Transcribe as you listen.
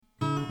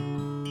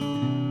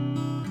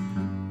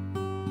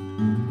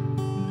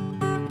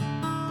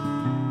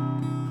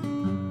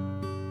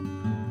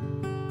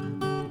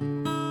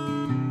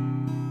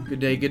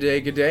day, good day,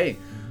 good day.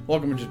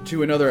 Welcome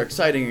to another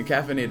exciting and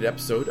caffeinated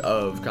episode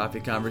of Coffee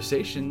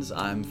Conversations.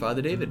 I'm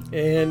Father David.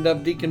 And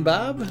I'm Deacon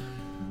Bob.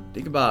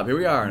 Deacon Bob, here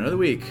we are, another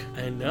week.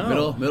 I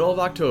know. Middle of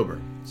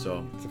October.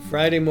 So it's a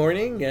Friday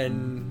morning,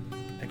 and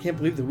I can't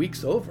believe the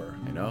week's over.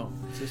 I know.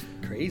 It's just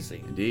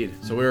crazy. Indeed.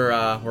 So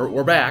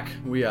we're back.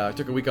 We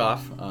took a week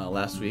off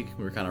last week.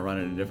 We were kind of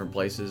running in different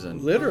places,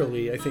 and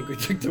Literally, I think we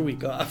took the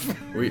week off.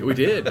 we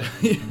did.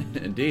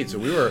 Indeed. So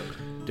we were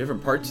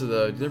different parts of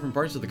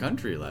the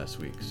country last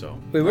week. So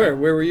We were.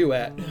 Where were you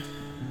at?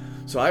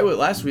 So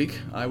last week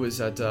I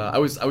was at I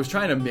was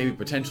trying to maybe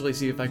potentially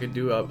see if I could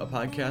do a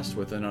podcast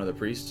with another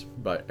priest,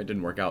 but it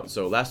didn't work out.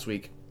 So last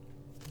week,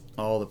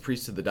 all the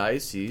priests of the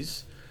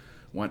diocese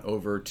went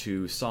over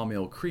to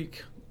Sawmill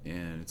Creek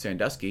in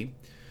Sandusky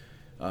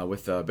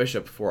with the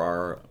bishop for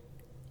our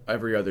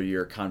every other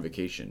year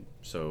convocation.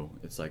 So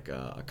it's like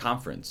a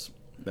conference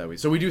that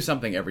we do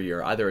something every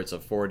year. Either it's a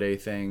 4-day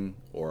thing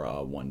or a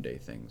 1-day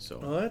thing. So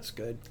That's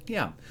good.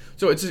 yeah,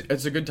 so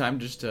it's a good time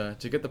just to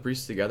get the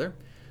priests together.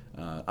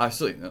 One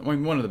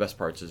of the best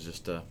parts is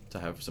just to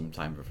have some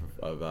time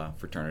of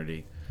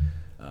fraternity.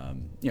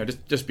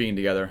 Just being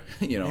together.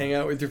 Hang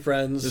out with your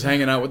friends. Just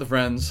hanging out with the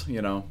friends.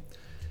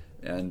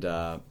 And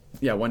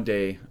one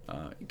day,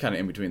 kind of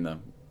in between the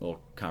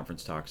little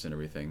conference talks and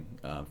everything,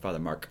 Father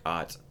Mark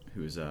Ott,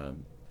 who's a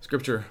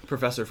scripture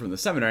professor from the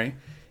seminary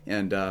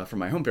and from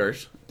my home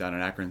parish down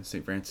in Akron,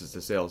 St. Francis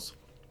de Sales,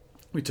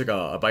 we took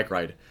a bike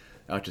ride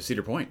out to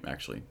Cedar Point,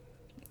 actually.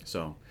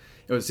 So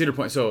it was Cedar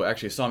Point. So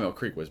actually, Sawmill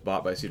Creek was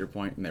bought by Cedar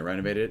Point, and they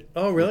renovated it.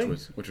 Oh, really?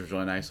 Which was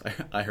really nice.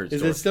 I heard.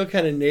 Is it still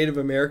kind of Native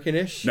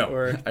American-ish? No,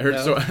 or, I heard.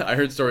 no? I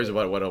heard stories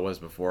about what it was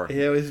before.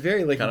 Yeah, it was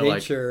very like kind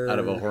nature, of like out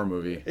of a horror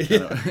movie,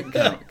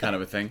 kind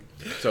of a thing.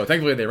 So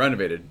thankfully they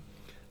renovated.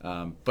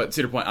 But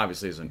Cedar Point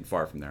obviously isn't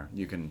far from there.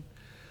 You can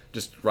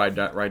just ride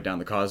down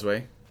the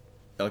causeway,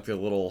 like the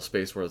little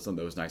space where some of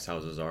those nice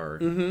houses are,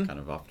 kind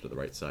of off to the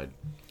right side.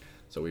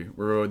 So we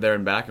rode there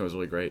and back, and it was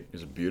really great. It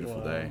was a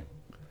beautiful day.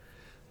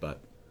 But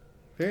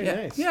very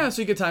nice. Yeah,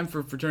 so you get time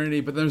for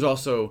fraternity, but there's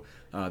also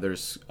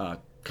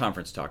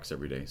conference talks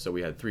every day. So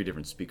we had 3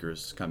 different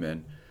speakers come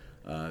in.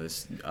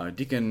 This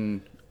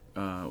Deacon,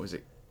 was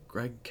it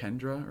Greg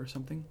Kendra or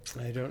something?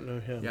 I don't know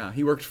him. Yeah,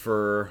 he worked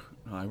for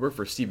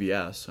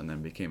CBS and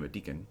then became a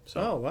deacon. So,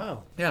 oh,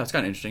 wow. Yeah, it's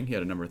kind of interesting. He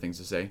had a number of things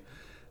to say.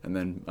 And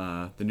then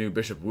the new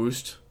Bishop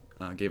Woost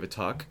gave a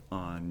talk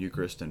on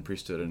Eucharist and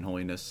priesthood and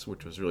holiness,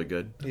 which was really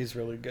good. He's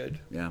really good.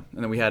 Yeah,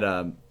 and then we had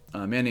a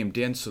man named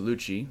Dan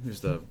Salucci,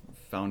 who's the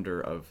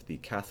founder of the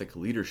Catholic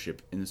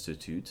Leadership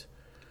Institute.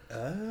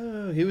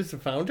 Oh, he was the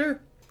founder?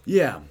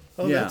 Yeah.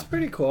 Oh, yeah. That's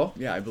pretty cool.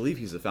 Yeah, I believe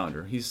he's the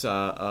founder. He's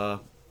a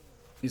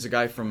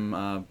guy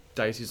from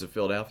Diocese of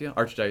Philadelphia,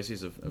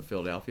 Archdiocese of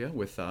Philadelphia,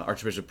 with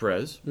Archbishop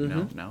Perez,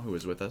 now who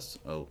was with us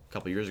a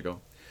couple years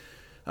ago.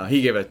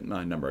 He gave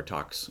a number of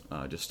talks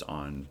just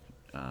on,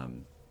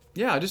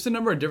 just a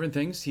number of different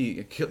things.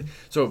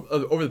 So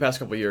over the past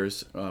couple of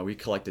years, we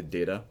collected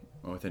data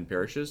within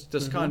parishes,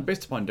 just kind of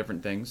based upon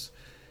different things,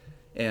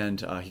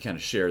 and he kind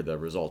of shared the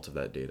results of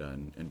that data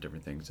and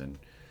different things, and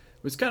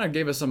it was kind of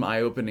gave us some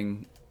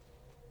eye-opening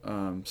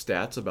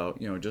stats about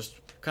just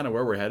kind of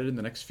where we're headed in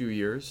the next few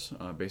years,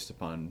 based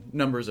upon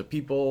numbers of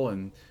people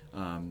and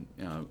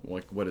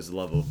like what is the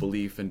level of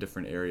belief in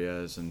different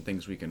areas and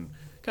things we can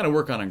kind of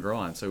work on and grow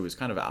on. So it was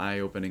kind of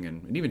eye-opening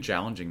and even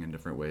challenging in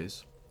different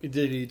ways.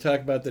 Did he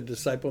talk about the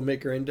Disciple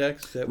Maker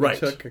Index that we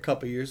took a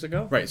couple years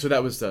ago? Right. So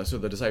that was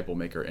the Disciple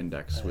Maker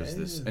Index was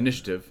this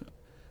initiative,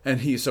 and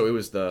it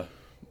was the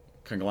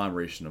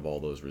conglomeration of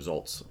all those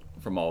results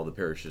from all the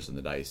parishes in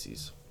the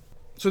diocese.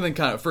 So then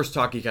kind of first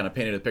talk, he kind of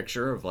painted a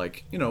picture of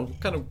like,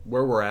 kind of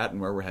where we're at and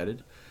where we're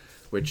headed,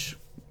 which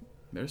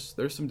there's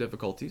some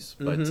difficulties,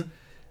 but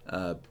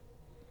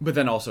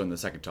then also in the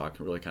second talk,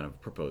 really kind of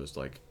proposed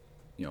like,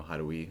 how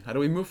do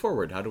we move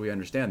forward? How do we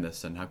understand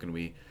this? And how can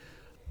we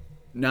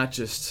not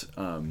just,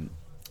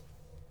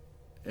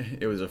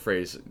 it was a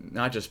phrase,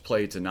 not just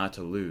play to not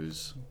to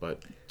lose,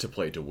 but to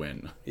play to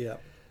win. Yeah.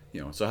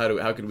 So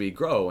how can we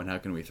grow and how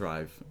can we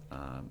thrive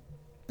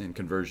in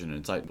conversion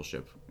and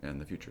discipleship in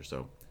the future?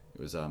 So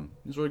it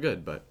was really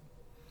good, but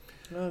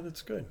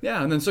that's good.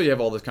 Yeah, and then so you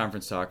have all the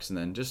conference talks, and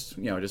then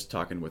just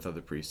talking with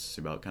other priests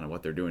about kind of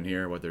what they're doing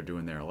here, what they're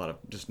doing there. A lot of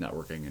just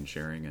networking and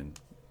sharing, and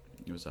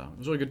it was a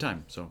really good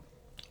time. So.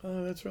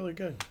 Oh, that's really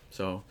good.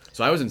 So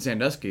I was in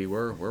Sandusky.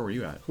 Where were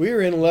you at? We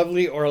were in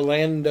lovely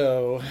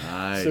Orlando.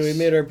 Nice. So we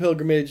made our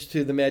pilgrimage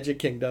to the Magic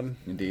Kingdom.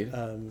 Indeed.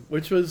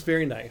 Which was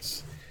very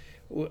nice.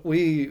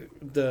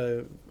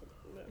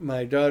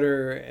 My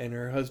daughter and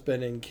her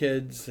husband and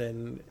kids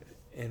and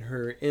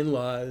her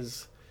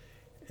in-laws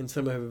and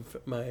some of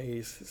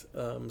my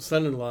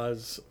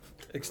son-in-law's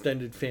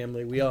extended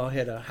family, we all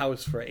had a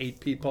house for 8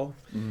 people.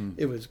 Mm-hmm.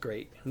 It was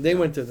great. They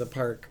went to the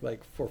park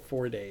like for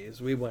 4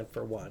 days. We went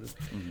for 1.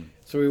 Mm-hmm.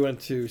 So we went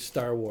to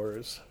Star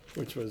Wars,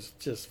 which was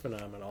just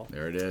phenomenal.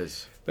 There it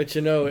is. But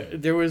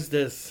there was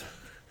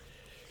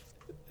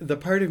the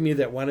part of me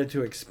that wanted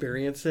to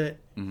experience it,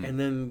 and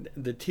then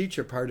the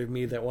teacher part of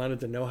me that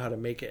wanted to know how to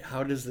make it.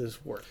 How does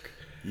this work?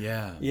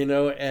 Yeah.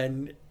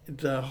 And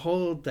the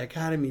whole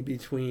dichotomy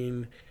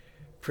between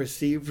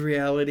perceived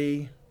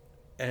reality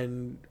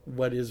and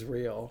what is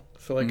real.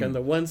 So like on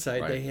the one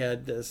side, they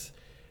had this,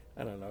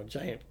 I don't know,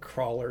 giant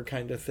crawler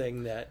kind of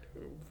thing that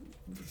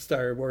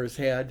Star Wars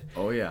had.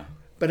 Oh, yeah.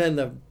 But on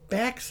the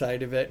back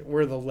side of it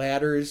were the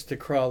ladders to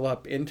crawl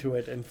up into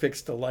it and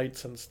fix the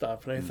lights and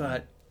stuff. And I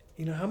thought,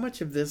 how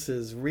much of this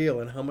is real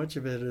and how much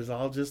of it is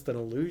all just an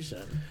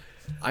illusion?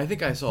 I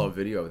think I saw a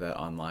video of that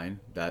online,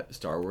 that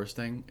Star Wars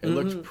thing. It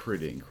looked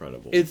pretty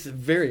incredible. It's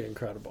very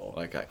incredible.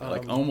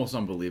 Like almost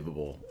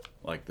unbelievable.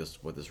 Like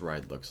what this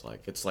ride looks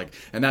like. It's like,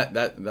 and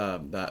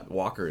that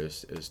walker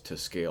is to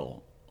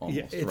scale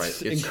almost. It's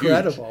right. It's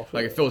incredible. Huge.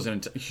 Like it fills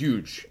in a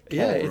huge.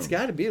 Yeah, room. It's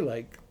got to be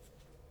like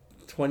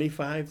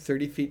 25,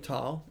 30 feet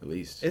tall. At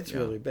least. It's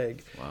really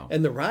big. Wow.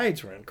 And the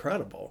rides were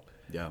incredible.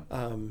 Yeah.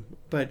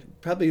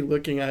 But probably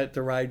looking at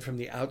the ride from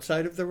the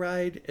outside of the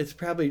ride, it's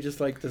probably just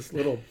like this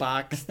little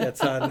box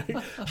that's on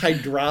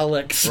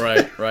hydraulics.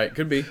 Right.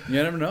 Could be.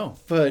 You never know.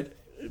 But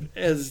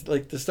as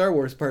like the Star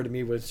Wars part of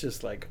me was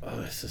just like,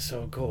 oh, this is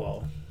so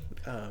cool.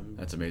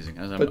 That's amazing.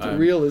 The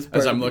realist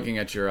part as I'm looking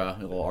at your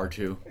little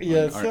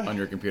R2 on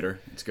your computer,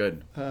 it's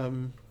good.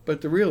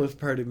 But the realist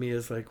part of me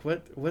is like,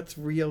 what's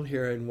real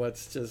here and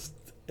what's just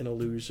an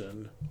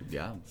illusion?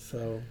 Yeah.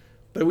 So,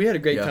 but we had a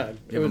great time.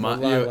 You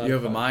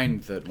have a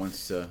mind that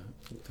wants to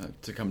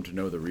come to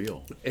know the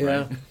real.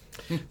 Yeah.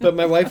 Right? But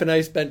my wife and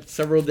I spent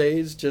several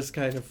days just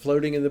kind of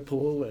floating in the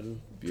pool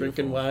and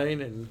drinking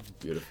wine and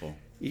beautiful.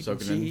 Eating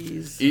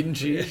cheese. Eating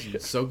cheese, and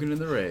soaking in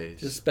the rays.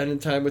 Just spending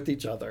time with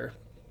each other.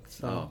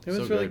 So it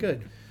was really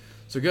good.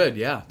 So good,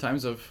 yeah.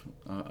 Times of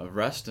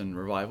rest and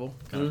revival,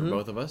 kind of for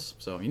both of us.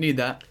 So you need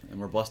that, and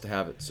we're blessed to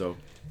have it. So,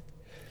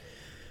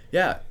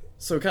 yeah.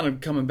 So kind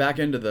of coming back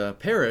into the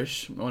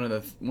parish, one of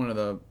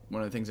the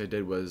things I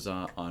did was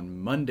on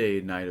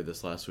Monday night of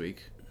this last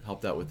week,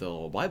 helped out with the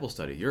little Bible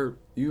study.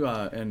 You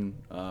and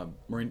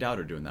Maureen Dowd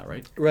are doing that,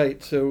 right?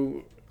 Right.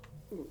 So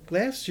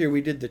last year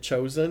we did The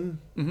Chosen,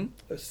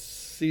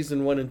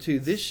 season 1 and 2.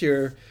 This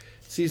year,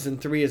 season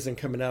 3 isn't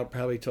coming out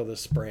probably till the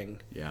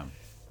spring. Yeah.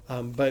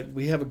 But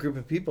we have a group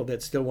of people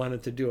that still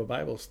wanted to do a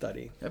Bible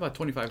study. About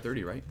 25,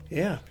 30, right?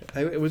 Yeah.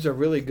 It was a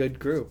really good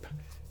group.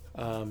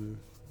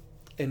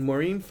 And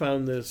Maureen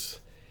found this,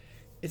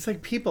 it's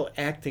like people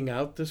acting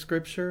out the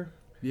scripture.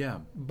 Yeah.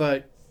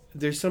 But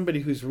there's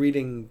somebody who's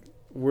reading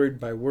word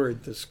by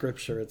word the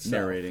scripture itself.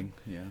 Narrating,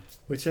 yeah.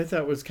 Which I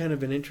thought was kind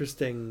of an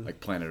interesting...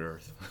 Like Planet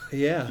Earth.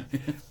 Yeah.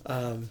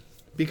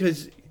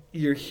 Because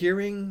you're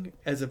hearing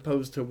as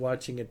opposed to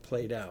watching it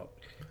played out.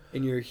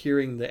 And you're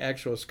hearing the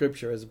actual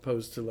scripture as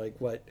opposed to like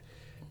what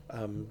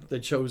the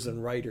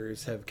chosen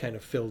writers have kind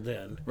of filled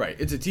in. Right.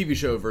 It's a TV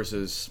show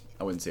versus,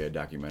 I wouldn't say a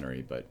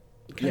documentary, but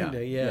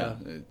Kinda, yeah.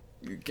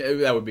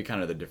 That would be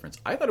kind of the difference.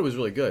 I thought it was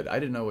really good. I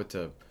didn't know what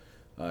to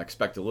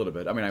expect a little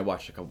bit. I mean, I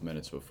watched a couple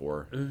minutes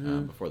before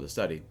the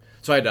study,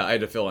 so I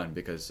had to fill in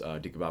because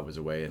Deacon Bob was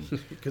away, and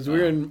because we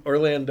were in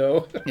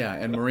Orlando. Yeah,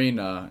 and Maureen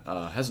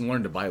hasn't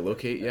learned to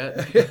bilocate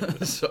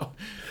yet.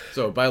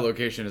 so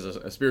bilocation is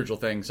a spiritual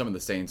thing. Some of the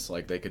saints,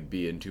 like, they could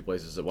be in two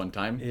places at one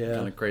time. Yeah,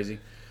 kind of crazy.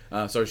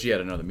 So she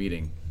had another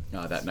meeting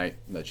that night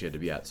that she had to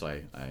be at. So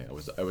I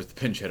was the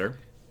pinch hitter.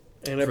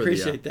 And I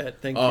appreciate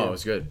that. Thank you. Oh, it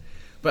was good.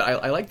 But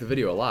I liked the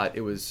video a lot.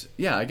 It was,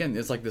 again,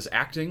 it's like this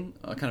acting,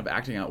 kind of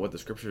acting out what the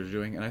scripture is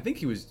doing. And I think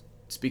he was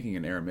speaking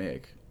in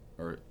Aramaic,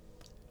 or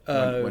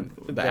when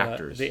the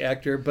actors. The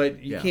actor,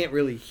 but you can't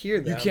really hear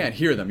them. You can't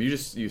hear them. You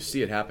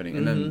see it happening.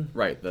 And then,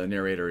 the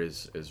narrator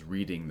is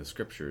reading the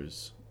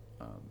scriptures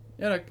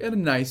in a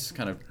nice,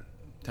 kind of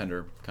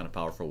tender, kind of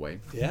powerful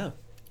way. Yeah.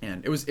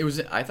 And it was.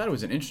 I thought it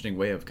was an interesting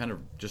way of kind of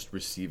just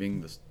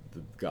receiving the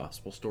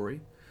gospel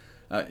story.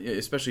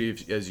 Especially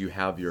as you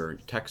have your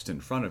text in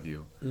front of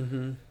you,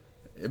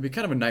 it'd be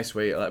kind of a nice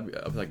way.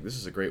 Of like, this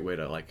is a great way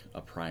to, like, a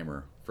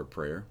primer for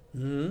prayer.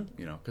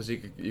 Because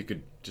you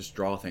could just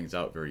draw things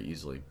out very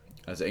easily,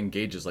 as it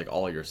engages like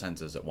all your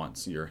senses at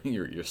once: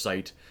 your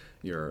sight,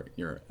 your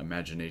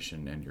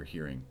imagination, and your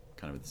hearing,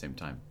 kind of at the same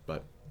time.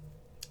 But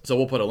so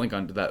we'll put a link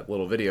onto that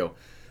little video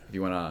if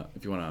you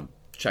wanna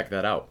check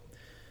that out.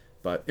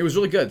 But it was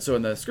really good. So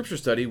in the scripture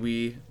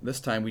study, this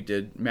time we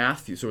did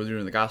Matthew. So we're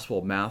doing the Gospel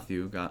of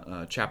Matthew,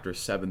 chapters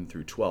 7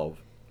 through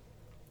 12,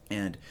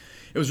 and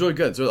it was really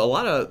good. So a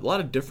lot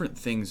of different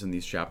things in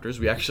these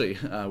chapters. We actually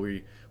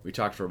we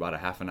talked for about a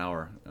half an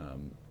hour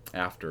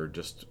after,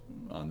 just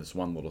on this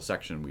one little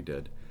section we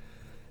did.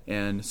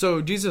 And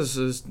so Jesus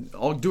is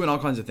doing all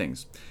kinds of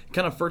things.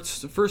 Kind of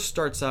first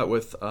starts out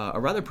with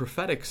a rather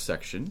prophetic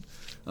section.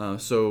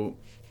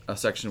 A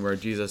section where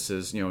Jesus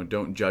is,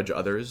 don't judge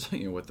others,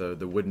 with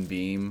the wooden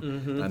beam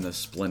and the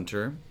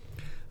splinter.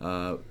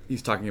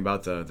 He's talking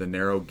about the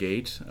narrow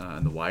gate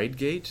and the wide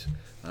gate,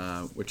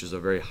 which is a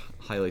very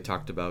highly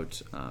talked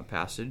about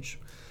passage.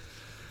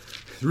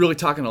 He's really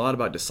talking a lot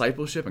about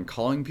discipleship and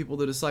calling people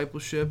to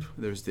discipleship.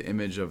 There's the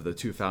image of the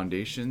two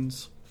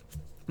foundations,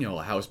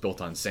 a house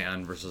built on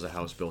sand versus a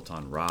house built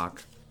on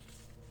rock.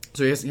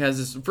 So he has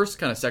this first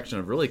kind of section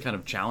of really kind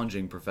of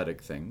challenging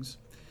prophetic things.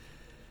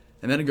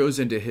 And then it goes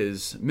into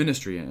his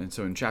ministry. And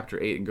so in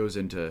chapter 8, it goes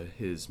into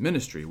his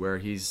ministry where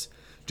he's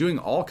doing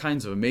all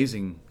kinds of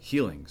amazing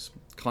healings,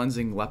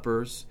 cleansing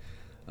lepers,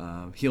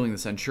 healing the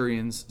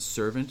centurion's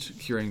servant,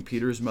 curing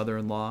Peter's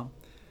mother-in-law,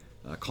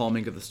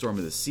 calming of the storm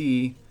of the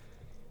sea,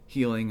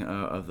 healing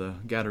of the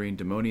Gadarene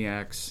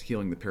demoniacs,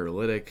 healing the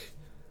paralytic,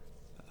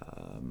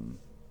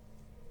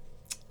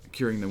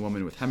 curing the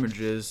woman with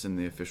hemorrhages and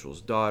the official's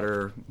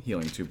daughter,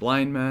 healing 2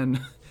 blind men,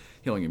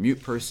 healing a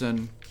mute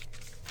person.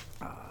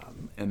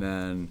 And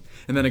then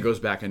it goes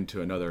back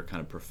into another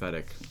kind of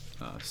prophetic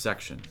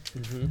section,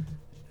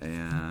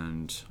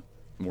 and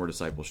more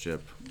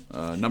discipleship,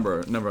 number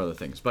of other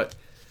things. But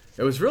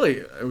it was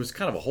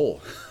kind of a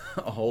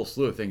whole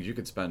slew of things. You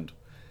could spend,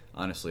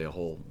 honestly, a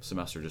whole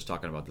semester just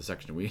talking about the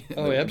section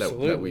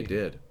that we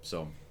did.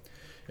 So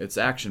it's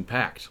action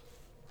packed.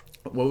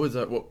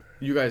 What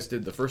you guys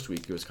did the first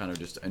week? It was kind of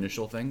just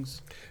initial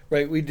things,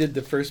 right? We did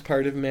the first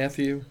part of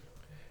Matthew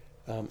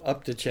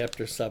up to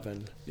chapter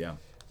 7. Yeah.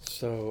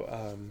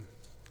 So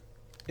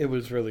it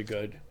was really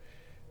good.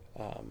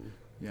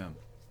 Yeah.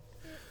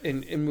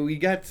 And we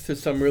got to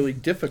some really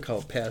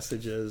difficult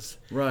passages.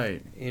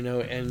 Right.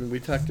 And we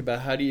talked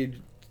about how do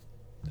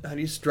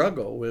you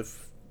struggle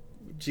with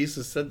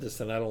Jesus said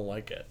this and I don't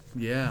like it.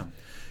 Yeah.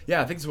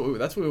 Yeah, I think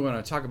that's what we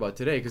want to talk about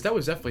today, because that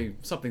was definitely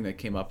something that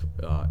came up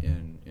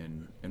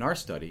in our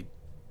study.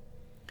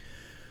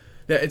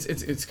 Yeah,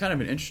 it's kind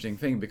of an interesting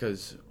thing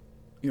because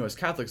as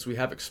Catholics, we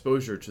have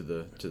exposure to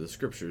the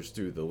scriptures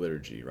through the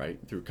liturgy, right?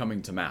 Through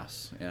coming to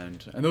Mass,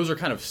 and those are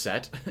kind of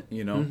set,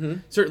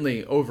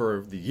 Certainly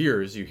over the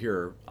years, you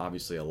hear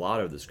obviously a lot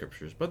of the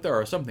scriptures, but there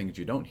are some things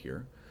you don't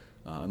hear,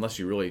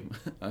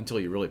 until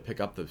you really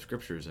pick up the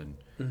scriptures and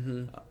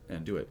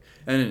do it.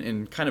 And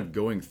in kind of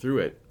going through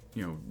it,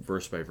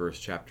 verse by verse,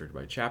 chapter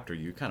by chapter,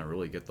 you kind of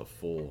really get the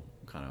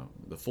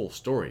full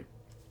story.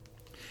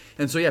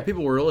 And so, yeah,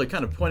 people were really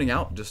kind of pointing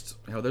out just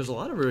how there's a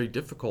lot of really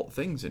difficult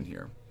things in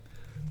here.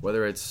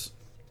 Whether it's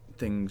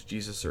things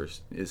Jesus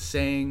is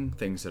saying,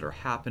 things that are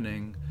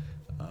happening,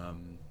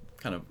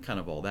 kind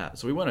of all that.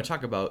 So we want to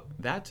talk about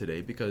that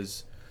today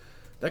because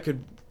that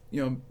could,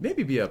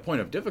 maybe be a point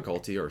of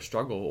difficulty or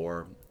struggle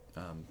or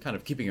kind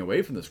of keeping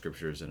away from the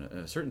scriptures in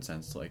a certain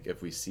sense. Like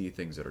if we see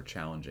things that are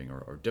challenging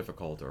or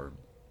difficult or,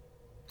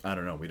 I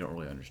don't know, we don't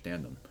really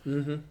understand them.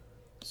 Mm-hmm.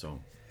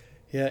 So.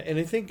 Yeah, and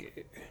I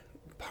think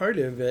part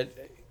of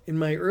it, in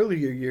my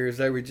earlier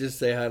years, I would just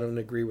say I don't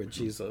agree with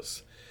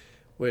Jesus.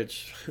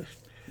 Which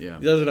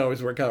doesn't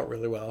always work out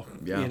really well.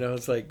 Yeah.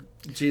 It's like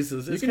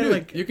Jesus. It's kind of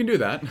like you can do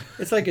that.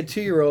 It's like a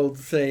 2-year-old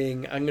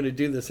saying, "I'm going to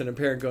do this," and a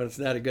parent going, "It's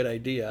not a good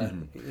idea."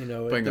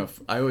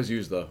 Mm-hmm. I always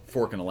use the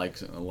fork in a light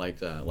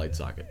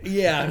socket.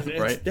 Yeah,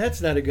 right.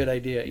 That's not a good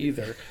idea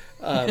either.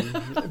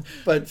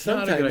 But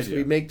sometimes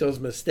we make those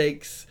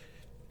mistakes,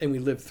 and we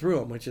live through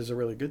them, which is a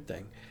really good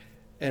thing.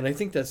 And I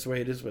think that's the way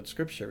it is with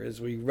Scripture: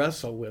 is we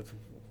wrestle with,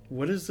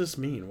 what does this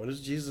mean? What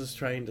is Jesus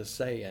trying to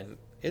say? And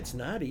it's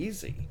not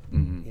easy,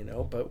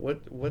 but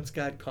what's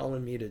God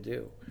calling me to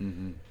do?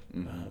 Mm-hmm.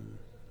 Mm-hmm.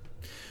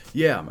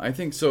 Yeah, I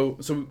think so.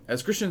 So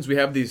as Christians, we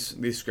have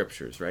these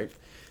scriptures, right?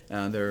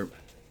 They're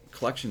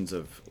collections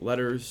of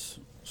letters,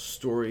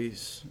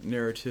 stories,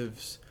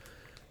 narratives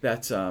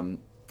that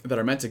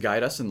are meant to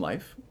guide us in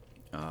life,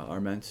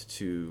 are meant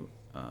to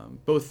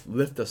both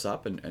lift us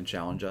up and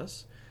challenge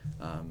us,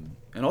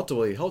 and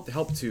ultimately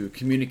help to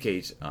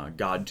communicate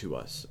God to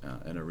us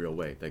in a real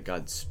way, that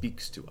God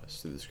speaks to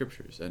us through the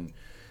scriptures. And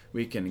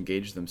we can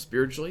engage them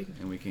spiritually,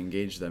 and we can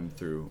engage them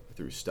through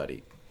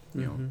study.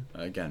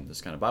 Again,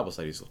 this kind of Bible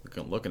study is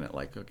looking at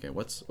like, okay,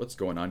 what's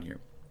going on here?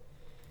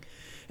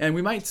 And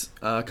we might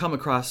come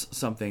across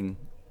something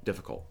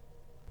difficult.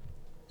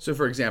 So,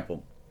 for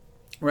example,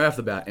 right off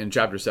the bat in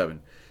chapter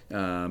 7,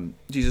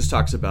 Jesus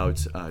talks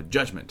about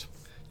judgment.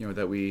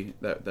 That we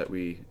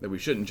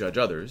shouldn't judge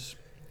others,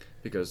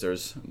 because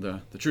there's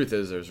the truth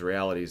is there's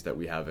realities that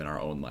we have in our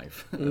own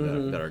life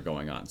that are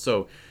going on.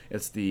 So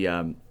it's the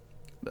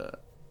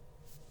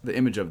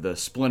image of the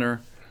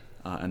splinter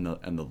and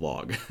the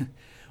log.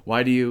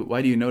 Why do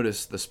you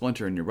notice the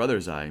splinter in your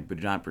brother's eye, but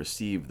do not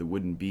perceive the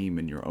wooden beam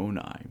in your own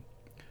eye?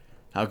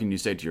 How can you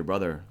say to your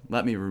brother,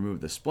 "Let me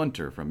remove the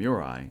splinter from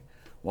your eye,"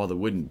 while the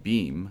wooden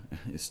beam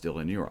is still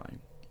in your eye?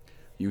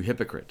 You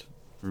hypocrite!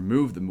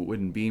 Remove the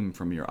wooden beam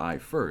from your eye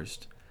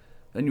first,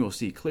 then you will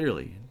see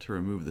clearly to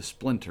remove the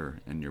splinter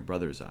in your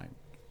brother's eye.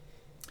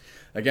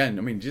 Again,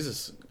 I mean,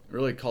 Jesus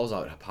really calls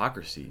out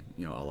hypocrisy,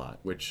 a lot,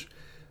 which,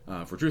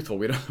 if we're truthful,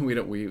 we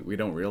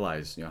don't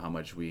realize, how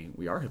much we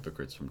are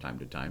hypocrites from time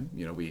to time.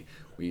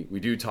 We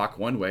do talk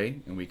one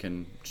way, and we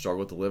can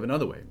struggle to live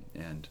another way,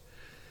 and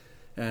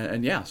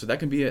yeah, so that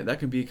can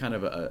be kind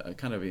of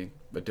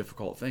a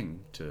difficult thing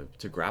to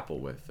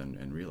grapple with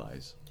and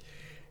realize.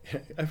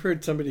 I've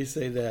heard somebody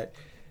say that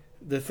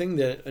the thing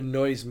that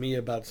annoys me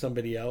about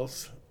somebody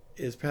else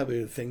is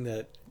probably the thing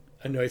that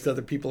annoys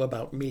other people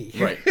about me.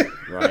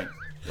 Right.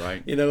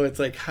 It's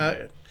like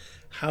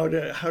how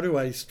do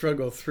I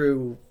struggle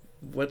through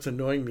what's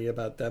annoying me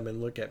about them and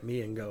look at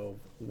me and go,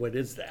 what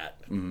is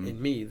that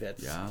in me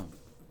that's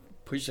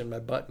pushing my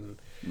button?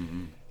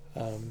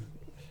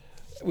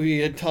 We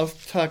had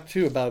talked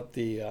too about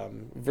the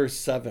verse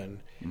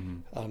 7,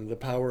 the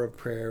power of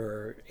prayer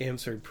or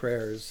answered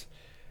prayers.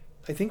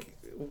 I think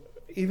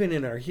even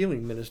in our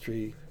healing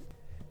ministry,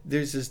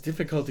 there's this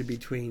difficulty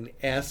between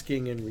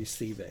asking and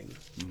receiving.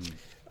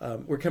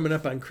 We're coming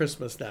up on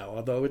Christmas now,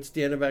 although it's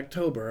the end of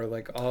October.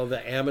 Like all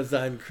the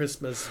Amazon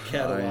Christmas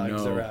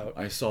catalogs are out.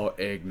 I saw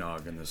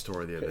eggnog in the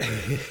store the other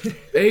day.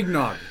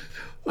 Eggnog.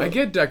 I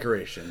get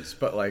decorations,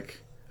 but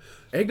like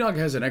eggnog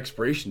has an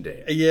expiration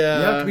date. Yeah.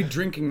 You have to be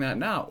drinking that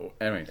now.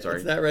 Anyway, sorry.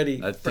 It's not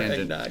ready That's for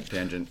tangent. eggnog.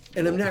 Tangent.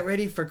 And I'm not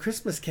ready for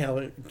Christmas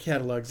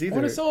catalogs either. I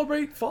want to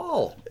celebrate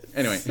fall.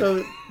 Anyway.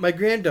 So my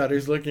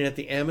granddaughter's looking at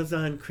the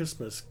Amazon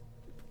Christmas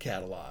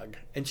catalog,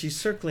 and she's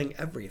circling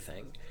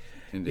everything.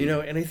 Indeed. You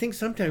know, and I think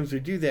sometimes we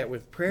do that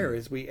with prayer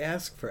is we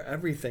ask for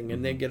everything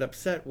and then get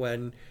upset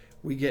when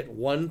we get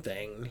one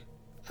thing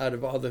out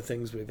of all the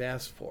things we've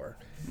asked for.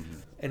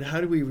 And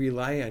how do we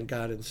rely on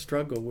God and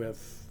struggle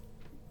with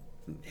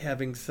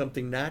having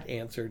something not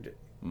answered,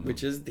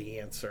 which is the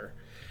answer?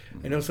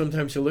 I know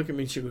sometimes she'll look at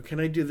me and she'll go, "Can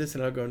I do this?"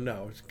 And I'll go,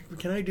 "No."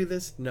 "Can I do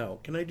this?" "No."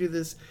 "Can I do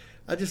this?"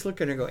 I'll just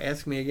look at her and go,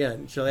 "Ask me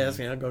again." She'll ask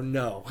me and I'll go,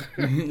 "No."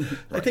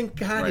 I think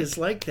God is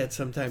like that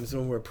sometimes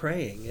when we're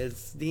praying.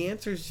 The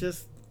answer's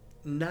just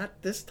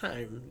not this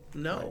time.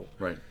 No.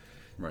 Right.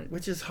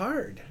 Which is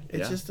hard.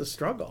 It's just a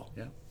struggle.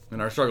 Yeah.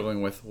 And our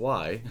struggling with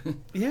why.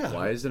 Yeah.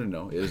 Why is it a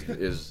no?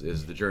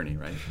 Is the journey,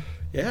 right?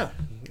 Yeah.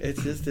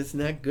 It's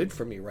not good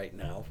for me right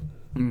now.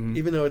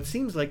 Even though it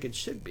seems like it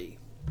should be.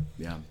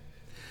 Yeah.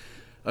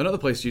 Another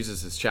place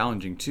Jesus is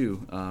challenging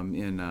too,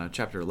 in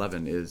chapter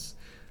 11 is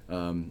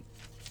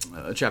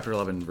chapter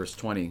 11 verse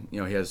 20.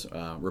 You know, he has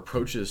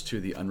reproaches to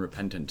the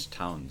unrepentant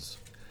towns.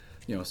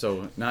 You know,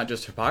 so not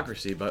just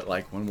hypocrisy, but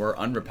like when we're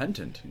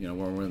unrepentant, you know,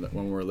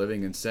 when we're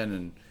living in sin,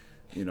 and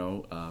you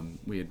know,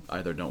 we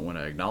either don't want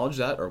to acknowledge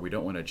that or we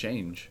don't want to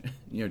change.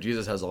 You know,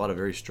 Jesus has a lot of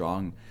very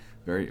strong,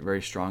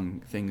 very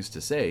strong things to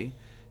say,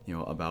 you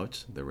know,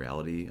 about the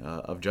reality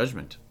of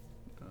judgment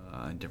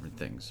and different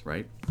things,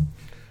 right?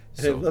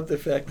 So, I love the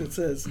fact that it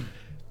says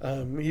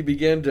he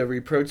began to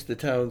reproach the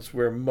towns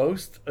where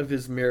most of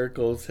his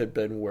miracles had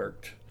been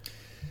worked.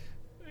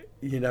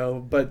 You know,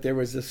 but there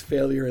was this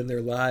failure in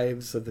their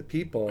lives of the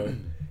people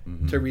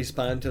to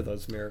respond to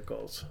those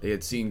miracles. They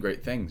had seen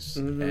great things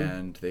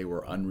and they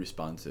were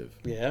unresponsive.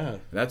 Yeah.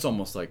 And that's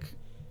almost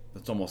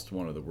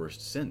one of the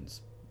worst sins.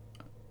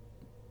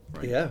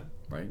 Right? Yeah.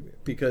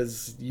 Right?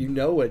 Because you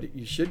know what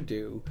you should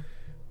do,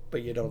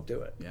 but you don't do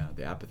it. Yeah,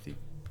 the apathy.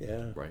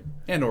 Yeah. Right.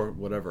 And or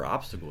whatever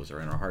obstacles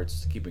are in our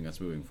hearts keeping us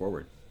moving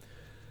forward.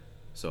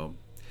 So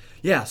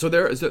yeah, so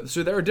there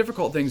are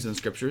difficult things in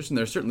scriptures, and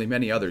there's certainly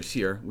many others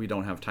here. We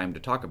don't have time to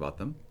talk about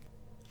them.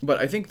 But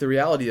I think the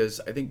reality is,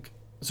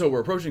 so we're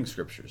approaching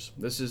scriptures.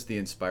 This is the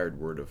inspired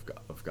word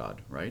of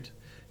God, right?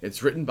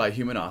 It's written by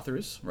human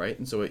authors, right?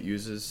 And so it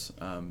uses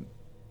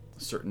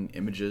certain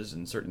images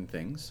and certain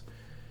things.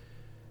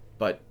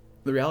 But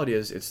the reality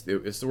is, it's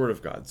the word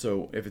of God.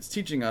 So if it's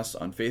teaching us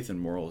on faith and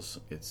morals,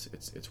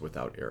 it's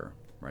without error,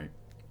 right?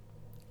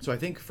 So I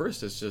think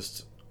first it's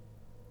just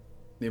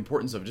the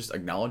importance of just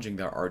acknowledging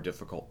there are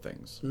difficult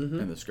things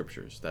in the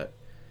scriptures that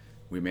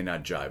we may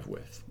not jive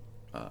with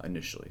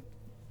initially,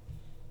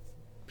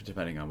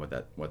 depending on what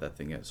that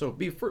thing is. So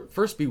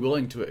first be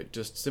willing to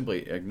just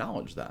simply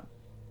acknowledge that.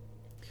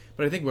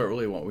 But I think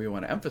what we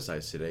want to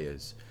emphasize today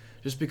is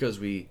just because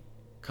we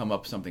come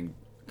up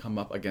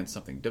against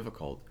something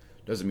difficult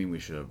doesn't mean we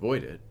should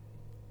avoid it,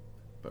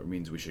 but it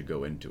means we should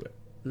go into it.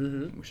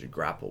 We should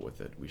grapple with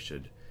it. We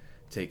should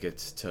take it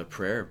to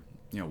prayer.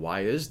 You know,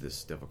 why is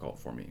this difficult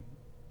for me?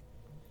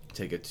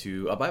 Take it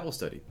to a Bible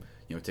study.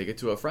 You know, take it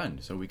to a friend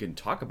so we can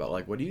talk about,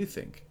 like, what do you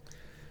think?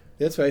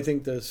 That's why I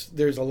think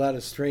there's a lot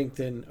of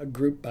strength in a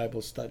group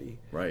Bible study.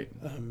 Right.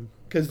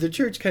 Because the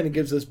church kind of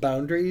gives us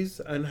boundaries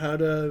on how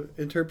to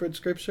interpret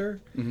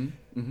Scripture.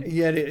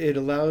 Yet it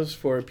allows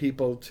for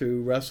people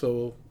to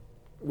wrestle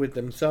with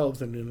themselves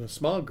and in a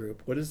small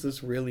group. What does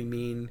this really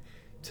mean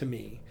to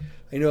me?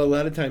 I know a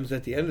lot of times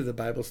at the end of the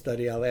Bible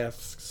study, I'll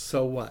ask,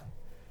 so what?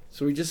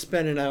 So we just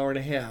spent an hour and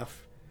a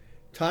half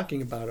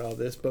talking about all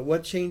this, but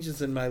what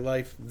changes in my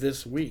life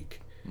this week?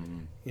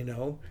 You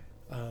know,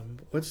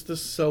 what's the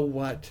so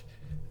what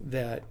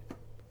that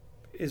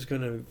is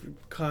going to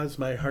cause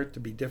my heart to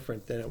be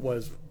different than it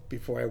was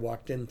before I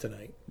walked in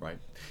tonight? Right.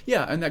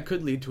 Yeah, and that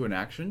could lead to an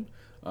action.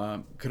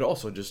 Could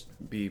also just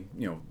be,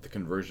 you know, the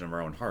conversion of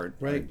our own heart.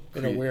 Right.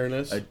 An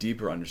awareness. A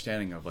deeper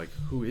understanding of, like,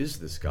 who is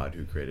this God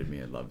who created me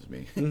and loves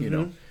me? You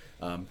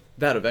know,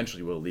 that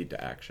eventually will lead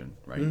to action,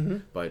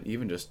 right? But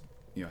even just,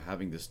 you know,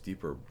 having this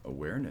deeper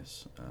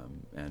awareness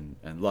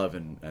and love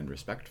and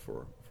respect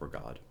for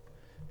God,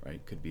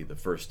 right, could be the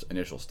first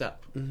initial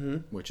step,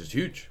 which is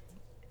huge,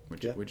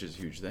 which is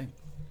a huge thing.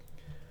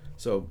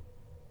 So,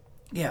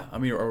 yeah, I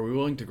mean, are we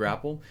willing to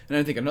grapple? And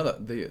I think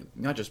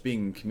not just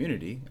being in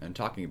community and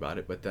talking about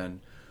it, but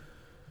then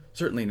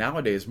certainly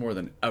nowadays more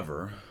than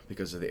ever,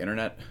 because of the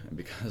internet and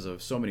because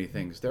of so many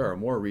things, there are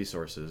more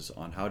resources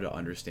on how to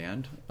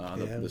understand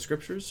the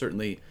scriptures.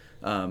 Certainly,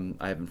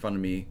 I have in front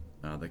of me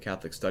the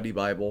Catholic Study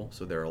Bible.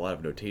 So there are a lot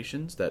of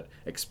notations that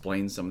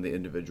explain some of the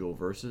individual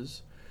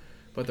verses.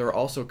 But there are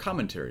also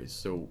commentaries.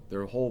 So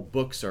their whole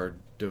books are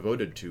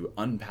devoted to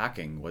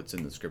unpacking what's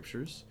in the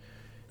scriptures.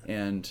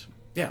 And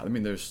yeah, I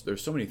mean, there's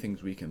so many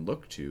things we can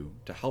look to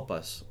help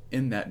us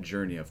in that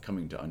journey of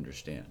coming to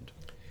understand.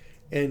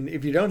 And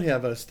if you don't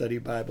have a study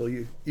Bible,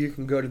 you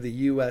can go to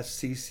the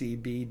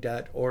usccb.org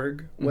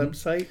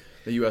website.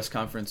 The U.S.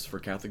 Conference for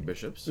Catholic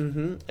Bishops.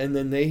 And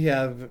then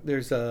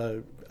there's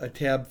a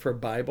tab for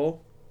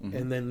Bible,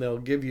 and then they'll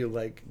give you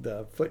like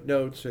the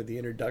footnotes or the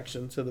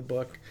introduction to the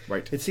book.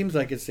 Right. It seems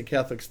like it's the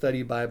Catholic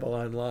Study Bible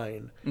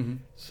online.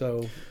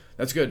 So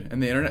that's good,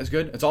 and the internet is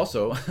good. It's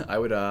also I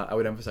would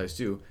emphasize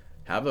too,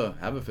 have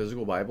a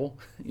physical Bible,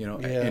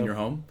 in your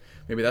home.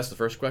 Maybe that's the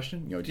first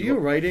question. Do you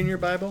write in your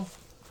Bible?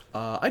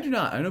 I do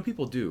not. I know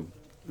people do.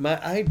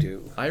 I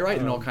do. I write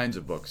in all kinds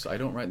of books. I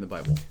don't write in the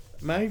Bible.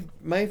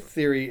 My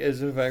theory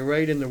is if I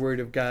write in the Word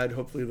of God,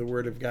 hopefully the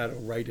Word of God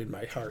will write in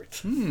my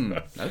heart.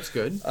 That's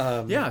good.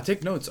 Yeah,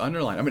 take notes,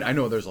 underline. I mean, I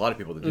know there's a lot of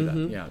people that do that.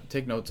 Yeah,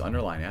 take notes,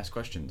 underline, ask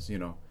questions.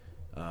 Yeah,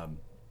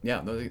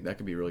 that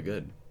could be really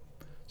good.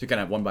 So you can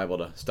have one Bible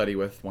to study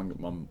with,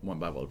 one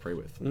Bible to pray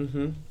with.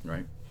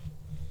 Right.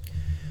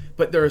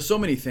 But there are so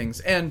many things,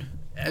 and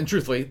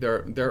truthfully,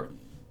 there.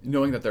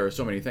 Knowing that there are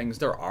so many things,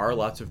 there are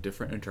lots of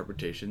different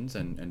interpretations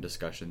and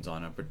discussions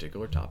on a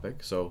particular topic.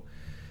 So,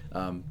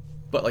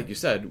 but like you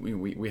said,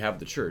 we have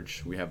the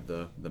church, we have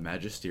the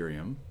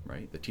magisterium,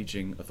 right, the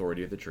teaching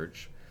authority of the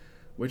church,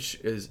 which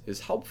is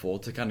helpful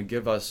to kind of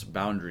give us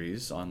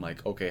boundaries on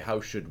like, okay,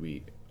 how should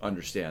we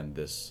understand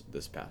this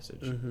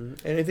passage? And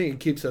I think it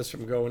keeps us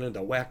from going into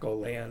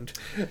wacko land,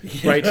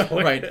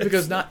 right?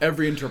 Because not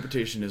every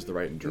interpretation is the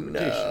right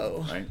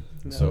interpretation, right?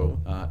 No. So,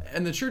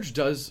 and the church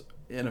does,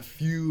 in a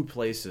few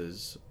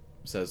places,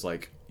 says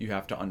like you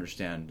have to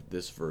understand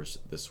this verse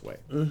this way,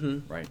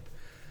 right?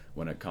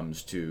 When it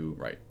comes to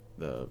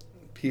the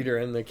Peter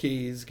and the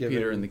keys,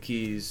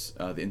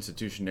 the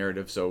institution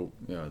narrative. So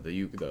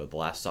the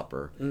Last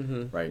Supper,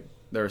 right?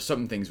 There are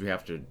some things we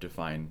have to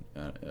define,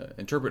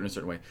 interpret in a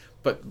certain way.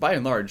 But by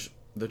and large,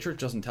 the church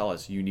doesn't tell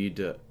us you need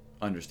to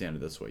understand it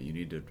this way. You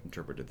need to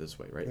interpret it this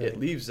way, right? It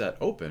leaves that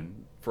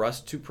open for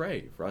us to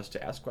pray, for us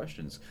to ask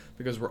questions,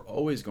 because we're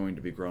always going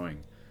to be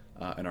growing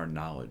in our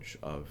knowledge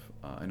of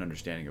and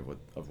understanding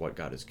of what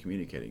God is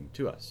communicating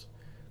to us.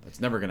 It's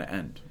never going to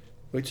end.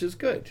 Which is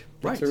good.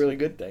 Right. It's a really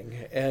good thing.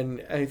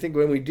 And I think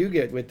when we do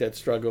get with that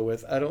struggle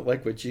with, I don't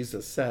like what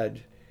Jesus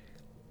said,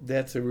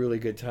 that's a really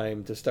good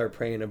time to start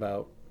praying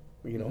about,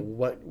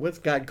 what's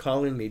God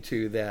calling me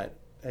to that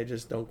I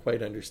just don't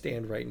quite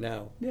understand right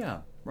now. Yeah,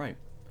 right.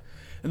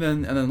 And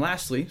then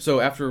lastly, so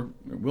after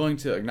we're willing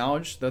to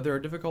acknowledge that there are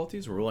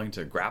difficulties, we're willing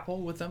to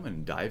grapple with them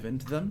and dive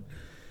into them.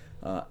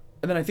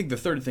 And then I think the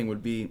third thing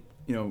would be,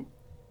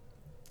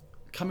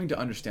 coming to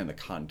understand the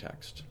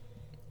context,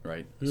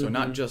 right? So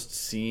not just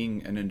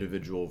seeing an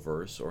individual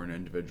verse or an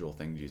individual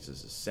thing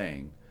Jesus is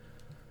saying,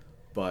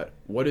 but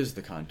what is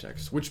the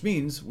context? Which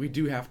means we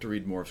do have to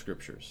read more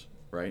scriptures,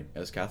 right?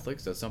 As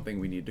Catholics, that's something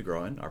we need to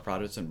grow in. Our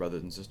Protestant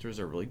brothers and sisters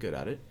are really good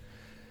at it.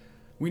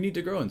 We need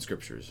to grow in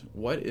scriptures.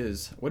 What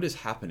is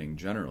happening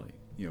generally,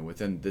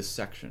 within this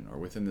section or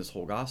within this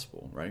whole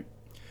gospel, right?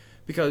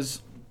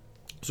 Because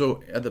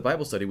so at the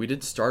Bible study, we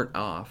did start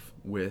off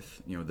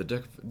with,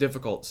 the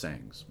difficult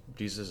sayings.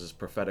 Jesus'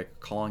 prophetic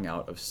calling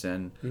out of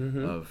sin,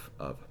 of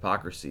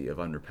hypocrisy, of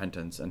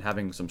unrepentance, and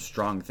having some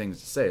strong things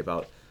to say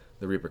about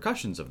the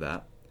repercussions of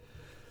that.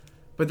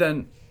 But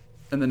then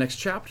in the next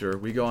chapter,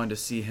 we go on to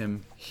see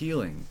him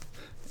healing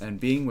and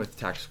being with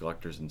tax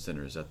collectors and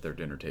sinners at their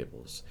dinner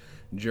tables,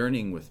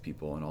 journeying with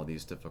people in all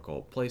these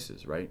difficult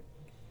places, right?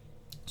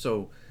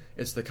 So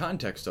it's the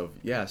context of,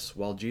 yes,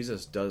 while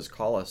Jesus does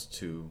call us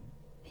to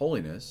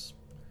holiness,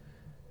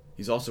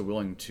 he's also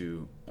willing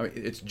to,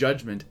 it's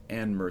judgment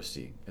and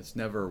mercy. It's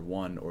never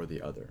one or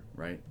the other,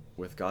 right?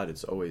 With God,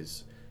 it's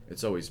always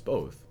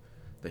both.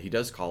 That he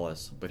does call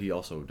us, but he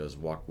also does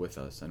walk with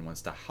us and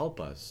wants to help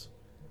us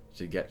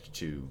to get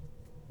to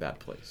that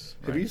place.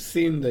 Right? Have you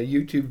seen the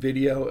YouTube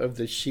video of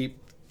the sheep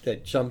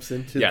that jumps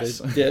into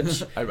the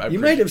ditch? You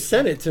might have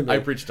sent it to me. I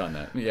preached on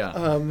that, yeah.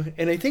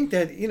 And I think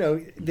that,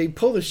 they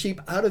pull the sheep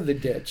out of the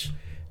ditch,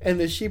 and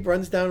the sheep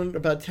runs down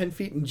about 10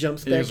 feet and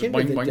jumps back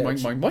into the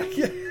ditch.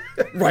 Boing.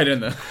 Right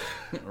in the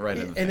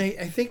thing. And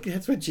I think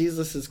that's what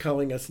Jesus is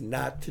calling us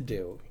not to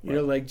do.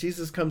 Like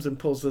Jesus comes and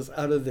pulls us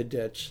out of the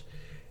ditch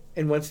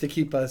and wants to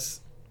keep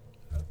us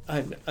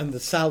on the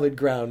solid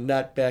ground,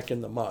 not back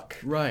in the muck.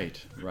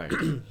 Right.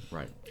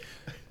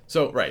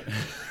 So, right.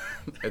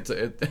 It's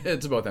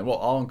both ends. Well,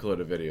 I'll include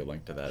a video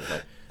link to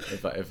that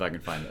if I can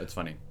find it. It's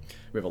funny.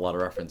 We have a lot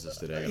of references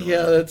today.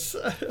 Yeah, it's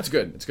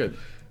good. It's good.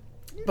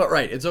 But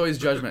right, it's always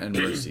judgment and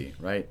mercy,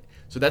 right?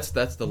 So that's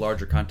the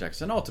larger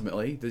context. And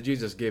ultimately, that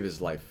Jesus gave his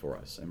life for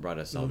us and brought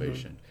us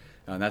salvation.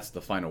 And that's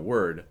the final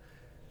word.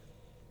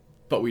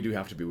 But we do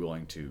have to be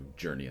willing to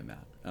journey in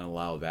that and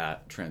allow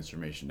that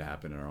transformation to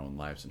happen in our own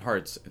lives and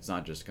hearts. It's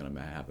not just going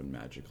to happen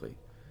magically.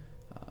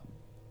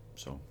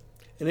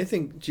 And I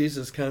think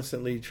Jesus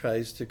constantly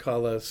tries to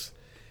call us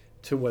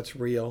to what's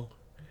real.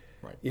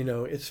 Right. You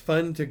know, it's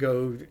fun to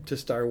go to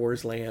Star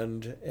Wars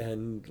land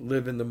and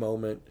live in the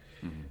moment.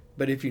 Mm-hmm.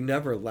 But if you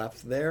never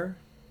left there,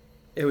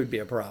 it would be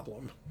a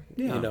problem.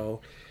 Yeah. You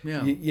know,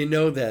 Yeah. you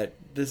know that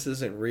this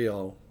isn't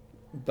real,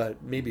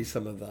 but maybe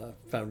some of the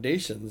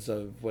foundations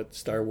of what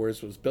Star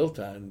Wars was built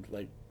on,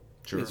 like,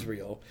 Sure. is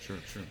real. Sure.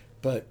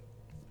 But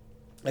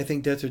I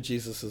think that's what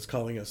Jesus is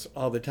calling us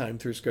all the time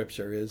through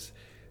Scripture, is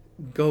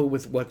go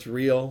with what's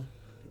real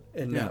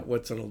and Yeah. not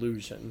what's an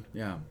illusion.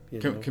 Yeah. You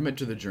know? Commit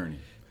to the journey,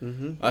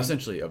 Mm-hmm.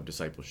 essentially, of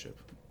discipleship,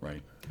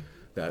 right?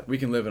 That we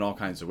can live in all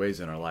kinds of ways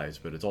in our lives,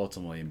 but it's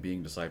ultimately in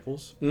being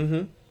disciples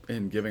Mm-hmm.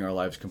 and giving our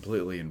lives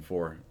completely and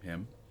for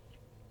Him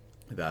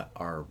that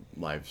our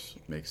lives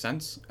make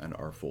sense and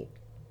are full,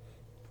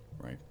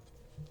 right?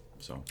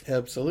 So,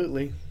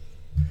 Absolutely.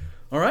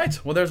 all right.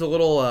 Well, there's a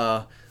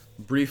little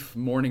brief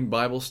morning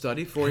Bible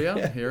study for you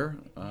here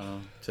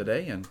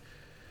today,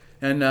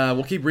 and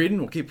we'll keep reading,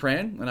 we'll keep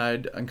praying, and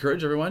I'd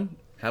encourage everyone,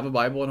 have a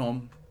Bible at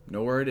home,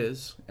 know where it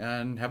is,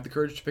 and have the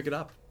courage to pick it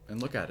up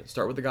and look at it.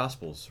 Start with the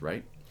Gospels,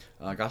 right?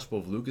 Gospel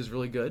of Luke is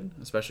really good,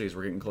 especially as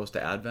we're getting close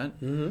to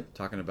Advent,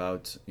 talking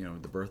about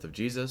the birth of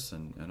Jesus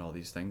and all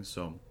these things.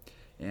 So,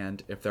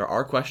 and if there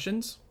are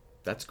questions,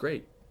 that's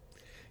great.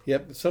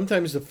 Yep.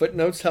 Sometimes the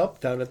footnotes help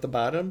down at the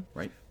bottom,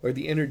 Right. or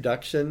the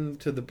introduction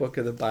to the book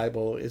of the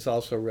Bible is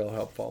also real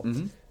helpful.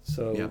 Mm-hmm.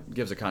 So Yeah,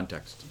 gives a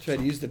context. try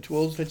to use the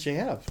tools that you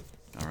have.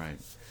 All right,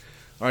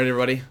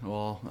 everybody.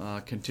 We'll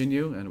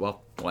continue and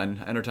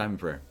end our time in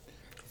prayer.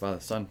 Father,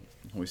 Son,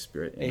 Holy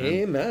Spirit.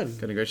 Amen.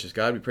 Good and gracious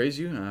God, we praise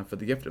you for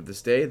the gift of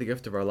this day, the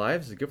gift of our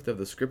lives, the gift of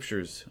the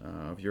Scriptures,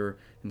 of your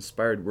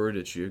inspired word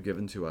that you have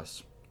given to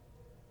us.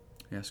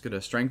 We ask you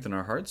to strengthen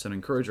our hearts and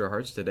encourage our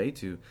hearts today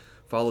to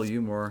follow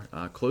you more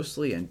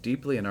closely and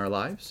deeply in our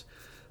lives,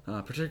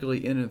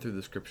 particularly in and through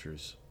the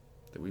Scriptures,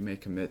 that we may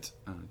commit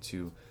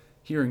to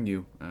hearing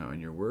you and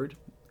your word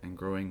and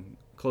growing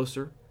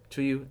closer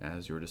to you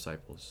as your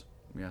disciples.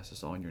 We ask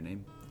this all in your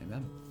name.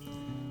 Amen.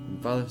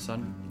 And Father,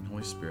 Son, and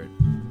Holy Spirit.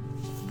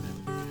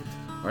 Amen.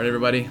 All right,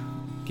 everybody.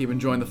 Keep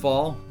enjoying the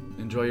fall.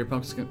 Enjoy your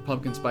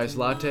pumpkin spice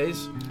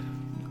lattes.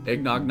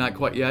 Eggnog, not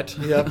quite yet.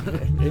 Yep.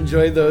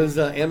 Enjoy those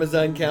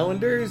Amazon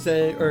calendars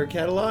or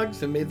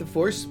catalogs, and may the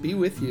force be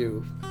with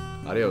you.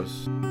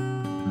 Adios.